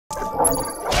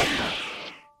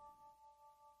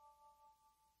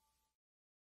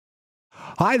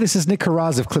Hi, this is Nick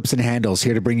Harauz of Clips and Handles,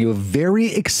 here to bring you a very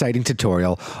exciting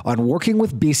tutorial on working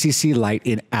with BCC Lite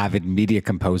in Avid Media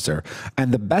Composer.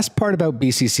 And the best part about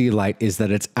BCC Lite is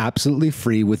that it's absolutely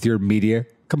free with your Media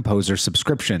Composer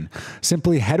subscription.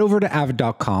 Simply head over to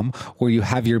avid.com where you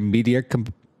have your Media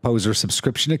Composer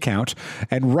subscription account,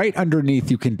 and right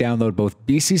underneath you can download both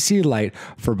BCC Lite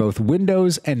for both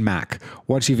Windows and Mac.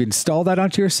 Once you've installed that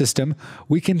onto your system,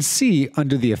 we can see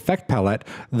under the effect palette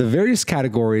the various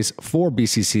categories for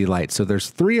BCC Lite. So there's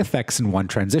 3 effects in one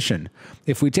transition.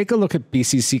 If we take a look at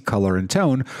BCC Color and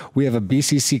Tone, we have a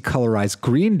BCC Colorize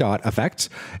green dot effect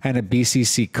and a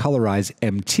BCC Colorize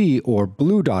MT or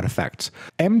blue dot effect.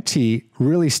 MT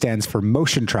really stands for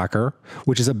Motion Tracker,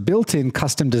 which is a built-in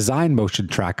custom design motion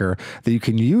tracker that you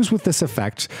can use with this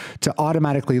effect to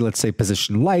automatically, let's say,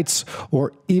 position lights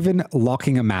or even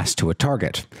locking a mask to a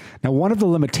target. Now, one of the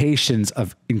limitations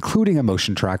of including a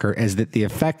motion tracker is that the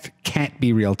effect can't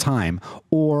be real time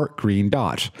or green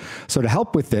dot. So to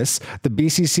help with this, the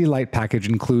BCC Lite package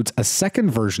includes a second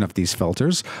version of these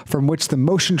filters from which the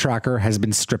motion tracker has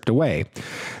been stripped away.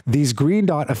 These green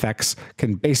dot effects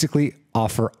can basically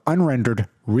offer unrendered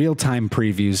real-time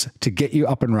previews to get you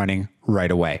up and running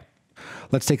right away.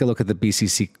 Let's take a look at the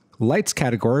BCC Lights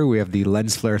category. We have the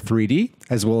Lens Flare 3D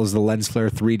as well as the Lens Flare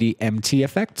 3D MT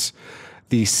effects,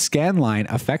 the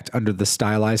Scanline effect under the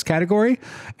Stylize category,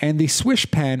 and the Swish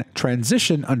Pan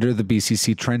transition under the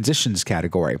BCC Transitions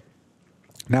category.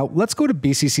 Now let's go to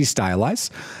BCC Stylize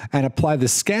and apply the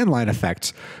Scanline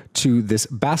effect to this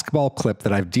basketball clip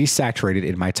that I've desaturated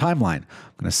in my timeline.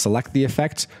 I'm going to select the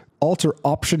effect,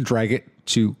 Alt-Option drag it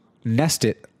to nest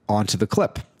it onto the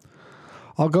clip.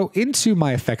 I'll go into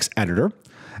my effects editor,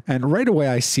 and right away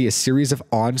I see a series of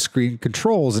on-screen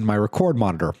controls in my record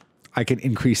monitor. I can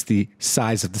increase the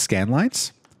size of the scan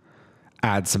lines,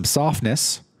 add some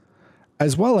softness,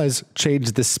 as well as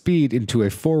change the speed into a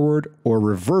forward or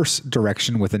reverse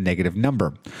direction with a negative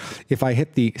number. If I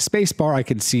hit the spacebar, I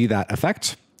can see that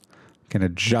effect, can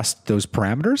adjust those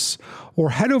parameters,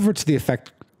 or head over to the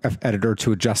effect editor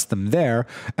to adjust them there,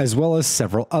 as well as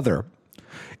several other.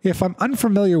 If I'm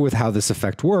unfamiliar with how this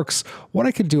effect works, what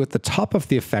I can do at the top of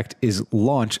the effect is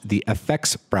launch the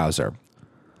effects browser.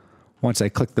 Once I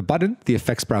click the button, the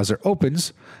effects browser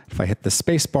opens. If I hit the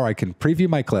spacebar, I can preview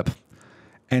my clip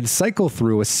and cycle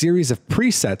through a series of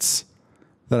presets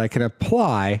that I can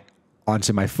apply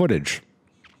onto my footage.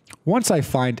 Once I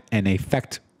find an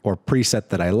effect or preset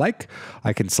that I like,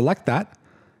 I can select that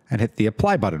and hit the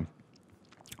apply button.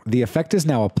 The effect is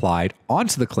now applied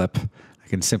onto the clip. I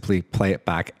can simply play it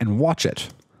back and watch it.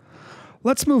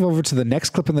 Let's move over to the next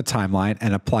clip in the timeline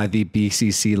and apply the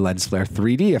BCC Lens Flare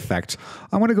 3D effect.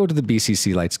 I want to go to the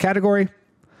BCC Lights category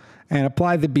and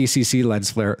apply the BCC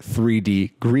Lens Flare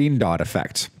 3D green dot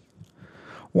effect.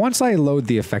 Once I load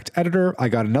the effect editor, I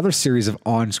got another series of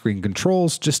on-screen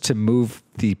controls just to move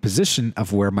the position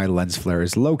of where my lens flare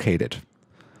is located.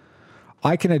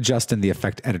 I can adjust in the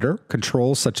effect editor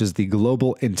controls such as the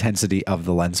global intensity of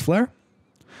the lens flare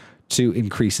to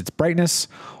increase its brightness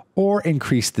or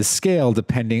increase the scale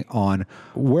depending on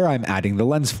where I'm adding the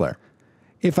lens flare.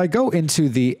 If I go into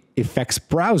the effects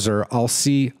browser, I'll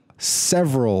see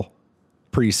several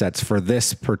presets for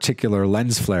this particular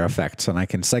lens flare effect, and I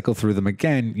can cycle through them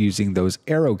again using those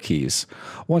arrow keys.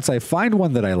 Once I find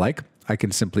one that I like, I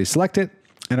can simply select it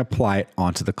and apply it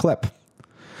onto the clip.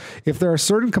 If there are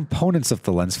certain components of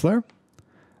the lens flare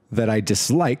that I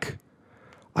dislike,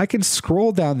 I can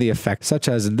scroll down the effect, such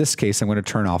as in this case, I'm going to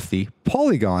turn off the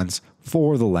polygons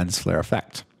for the lens flare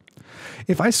effect.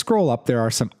 If I scroll up, there are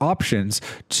some options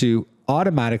to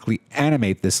automatically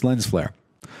animate this lens flare,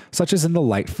 such as in the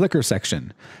light flicker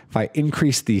section. If I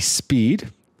increase the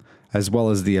speed as well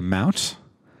as the amount,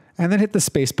 and then hit the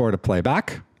spacebar to play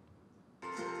back,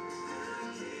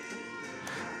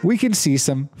 we can see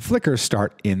some flickers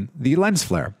start in the lens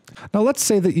flare. Now let's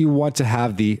say that you want to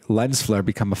have the lens flare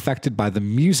become affected by the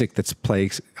music that's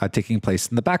taking place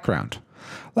in the background.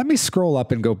 Let me scroll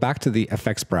up and go back to the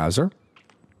effects browser.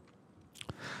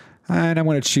 And I'm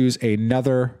going to choose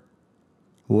another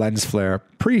lens flare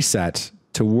preset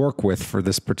to work with for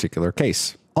this particular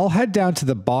case. I'll head down to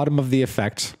the bottom of the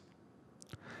effect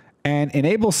and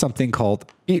enable something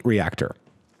called Beat Reactor.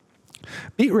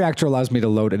 Beat Reactor allows me to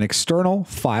load an external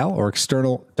file or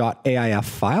external.aif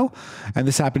file, and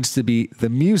this happens to be the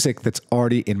music that's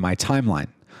already in my timeline.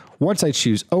 Once I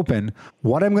choose Open,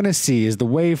 what I'm going to see is the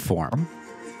waveform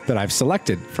that I've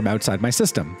selected from outside my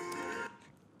system.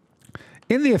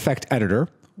 In the effect editor,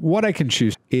 what I can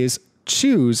choose is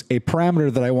choose a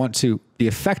parameter that I want to be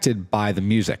affected by the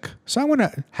music. So I want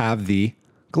to have the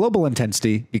global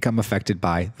intensity become affected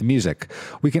by the music.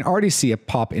 We can already see a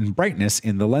pop in brightness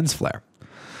in the lens flare.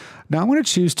 Now I'm going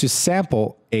to choose to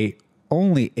sample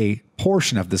only a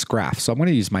portion of this graph. So I'm going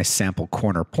to use my sample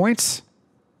corner points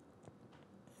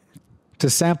to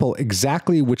sample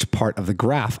exactly which part of the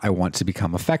graph I want to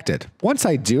become affected. Once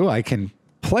I do, I can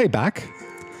play back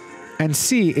and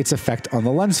see its effect on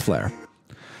the lens flare.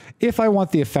 If I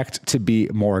want the effect to be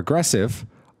more aggressive,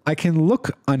 I can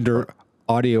look under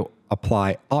audio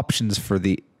apply options for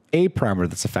the A parameter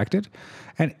that's affected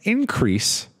and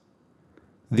increase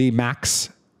the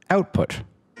max output.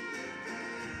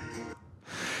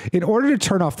 In order to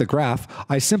turn off the graph,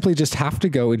 I simply just have to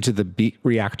go into the beat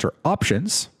reactor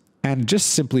options and just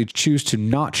simply choose to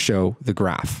not show the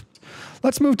graph.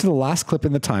 Let's move to the last clip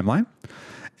in the timeline.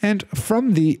 And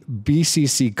from the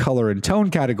BCC color and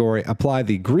tone category, apply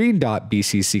the green dot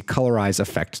BCC Colorize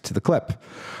effect to the clip.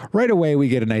 Right away, we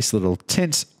get a nice little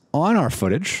tint on our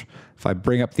footage. If I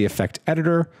bring up the effect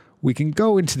editor, we can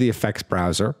go into the effects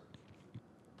browser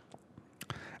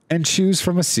and choose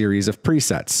from a series of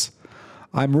presets.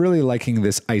 I'm really liking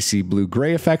this icy blue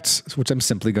gray effect, which I'm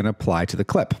simply going to apply to the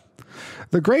clip.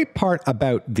 The great part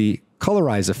about the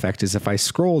Colorize effect is if I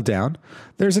scroll down,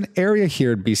 there's an area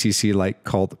here at BCC Lite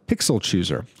called Pixel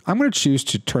Chooser. I'm going to choose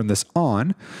to turn this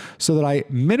on so that I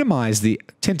minimize the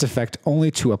tint effect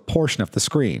only to a portion of the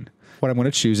screen. What I'm going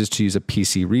to choose is to use a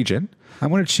PC region. I'm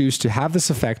going to choose to have this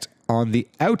effect on the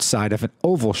outside of an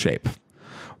oval shape.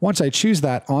 Once I choose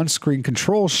that, on-screen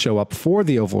controls show up for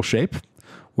the oval shape,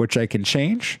 which I can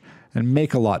change and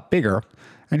make a lot bigger.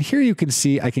 And here you can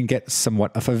see I can get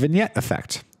somewhat of a vignette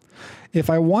effect. If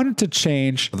I wanted to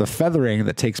change the feathering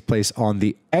that takes place on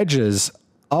the edges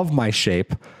of my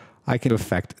shape, I can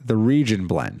affect the region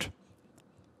blend.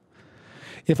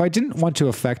 If I didn't want to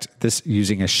affect this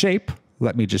using a shape,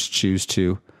 let me just choose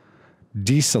to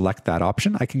deselect that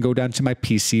option. I can go down to my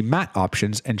PC matte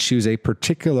options and choose a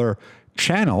particular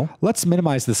channel. Let's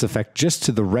minimize this effect just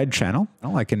to the red channel.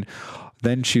 I can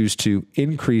then choose to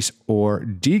increase or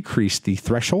decrease the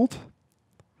threshold,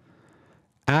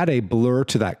 add a blur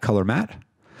to that color matte,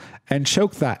 and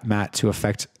choke that matte to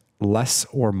affect less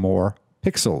or more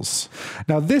pixels.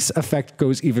 Now this effect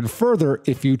goes even further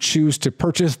if you choose to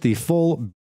purchase the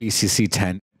full BCC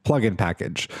 10 plugin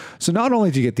package. So not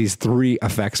only do you get these 3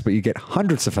 effects, but you get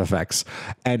hundreds of effects,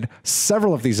 and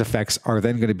several of these effects are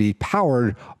then going to be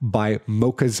powered by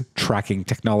Mocha's tracking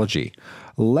technology.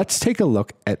 Let's take a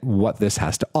look at what this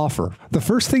has to offer. The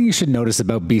first thing you should notice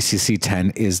about BCC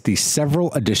 10 is the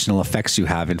several additional effects you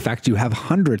have. In fact, you have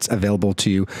hundreds available to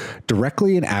you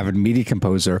directly in Avid Media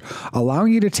Composer,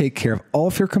 allowing you to take care of all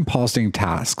of your compositing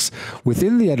tasks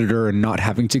within the editor and not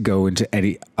having to go into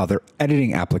any other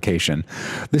editing application.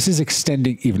 This is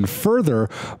extending even further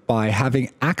by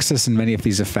having access in many of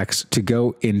these effects to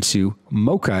go into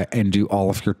Mocha and do all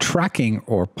of your tracking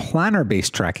or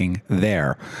planner-based tracking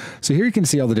there. So here you can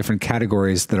see all the different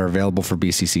categories that are available for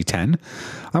BCC 10.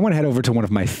 I'm going to head over to one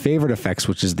of my favorite effects,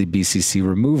 which is the BCC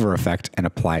Remover Effect, and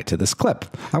apply it to this clip.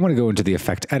 I'm going to go into the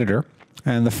effect editor.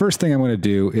 And the first thing I'm going to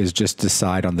do is just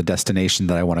decide on the destination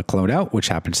that I want to clone out, which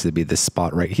happens to be this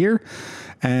spot right here,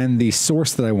 and the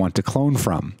source that I want to clone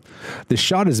from. The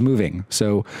shot is moving,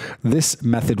 so this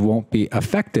method won't be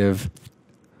effective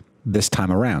this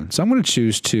time around. So I'm going to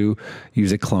choose to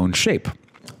use a clone shape.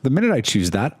 The minute I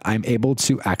choose that, I'm able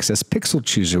to access Pixel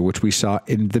Chooser, which we saw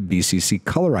in the BCC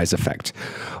Colorize effect.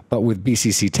 But with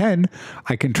BCC 10,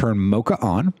 I can turn Mocha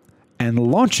on and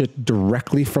launch it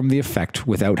directly from the effect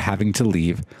without having to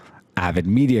leave Avid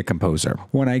Media Composer.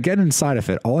 When I get inside of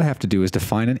it, all I have to do is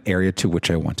define an area to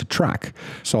which I want to track.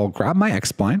 So I'll grab my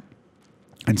X-spline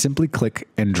and simply click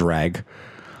and drag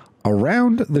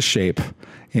around the shape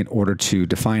in order to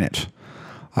define it.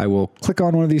 I will click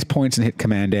on one of these points and hit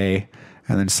Command A,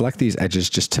 and then select these edges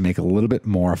just to make a little bit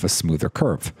more of a smoother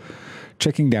curve.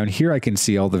 Checking down here, I can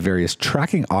see all the various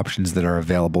tracking options that are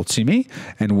available to me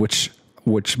and which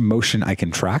motion I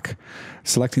can track.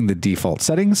 Selecting the default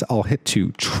settings, I'll hit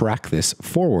to track this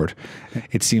forward.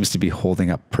 It seems to be holding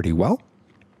up pretty well.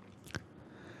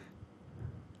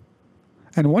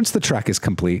 And once the track is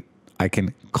complete, I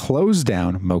can close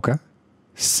down Mocha,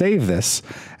 save this,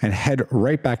 and head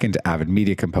right back into Avid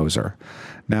Media Composer.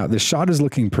 Now, the shot is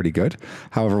looking pretty good.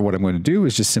 However, what I'm going to do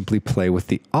is just simply play with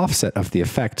the offset of the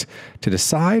effect to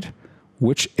decide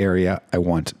which area I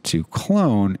want to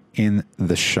clone in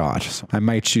the shot. So I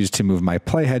might choose to move my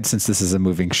playhead, since this is a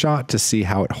moving shot, to see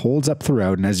how it holds up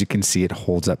throughout. And as you can see, it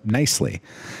holds up nicely.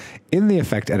 In the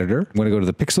effect editor, I'm going to go to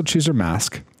the Pixel Chooser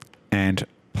mask and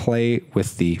play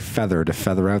with the feather to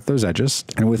feather out those edges.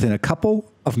 And within a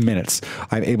couple of minutes,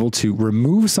 I'm able to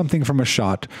remove something from a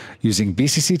shot using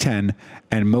BCC 10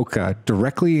 and Mocha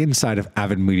directly inside of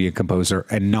Avid Media Composer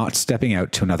and not stepping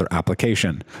out to another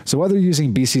application. So whether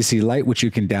using BCC Lite, which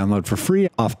you can download for free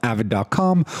off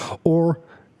avid.com, or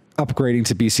upgrading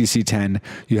to BCC 10,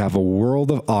 you have a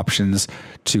world of options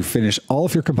to finish all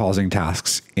of your compositing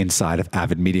tasks inside of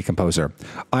Avid Media Composer.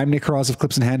 I'm Nick Harauz of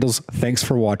Clips and Handles. Thanks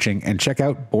for watching, and check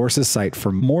out Boris's site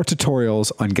for more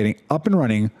tutorials on getting up and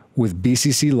running with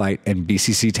BCC Lite and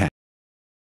BCC 10.